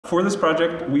For this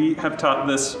project, we have taught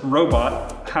this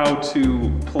robot how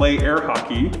to play air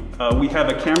hockey. We have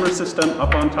a camera system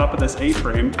up on top of this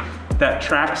A-frame that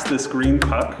tracks this green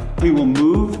puck. We will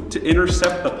move to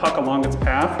intercept the puck along its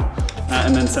path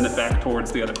and then send it back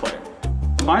towards the other player.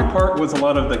 My part was a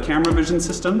lot of the camera vision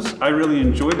systems. I really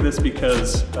enjoyed this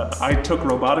because I took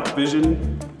robotic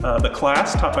vision, the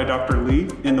class taught by Dr. Lee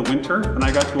in the winter, and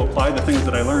I got to apply the things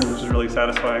that I learned, which is really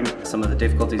satisfying. Some of the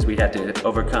difficulties we had to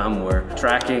overcome were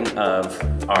tracking of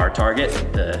our target,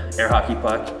 the air hockey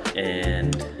puck,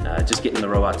 and just getting the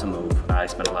robot to move. I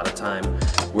spent a lot of time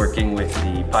working with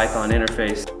the Python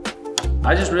interface.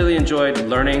 I just really enjoyed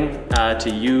learning to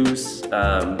use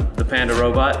the Panda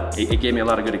robot. It gave me a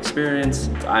lot of good experience.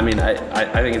 I mean, I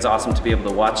think it's awesome to be able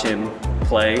to watch him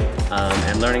play,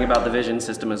 and learning about the vision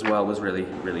system as well was really,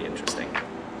 really interesting.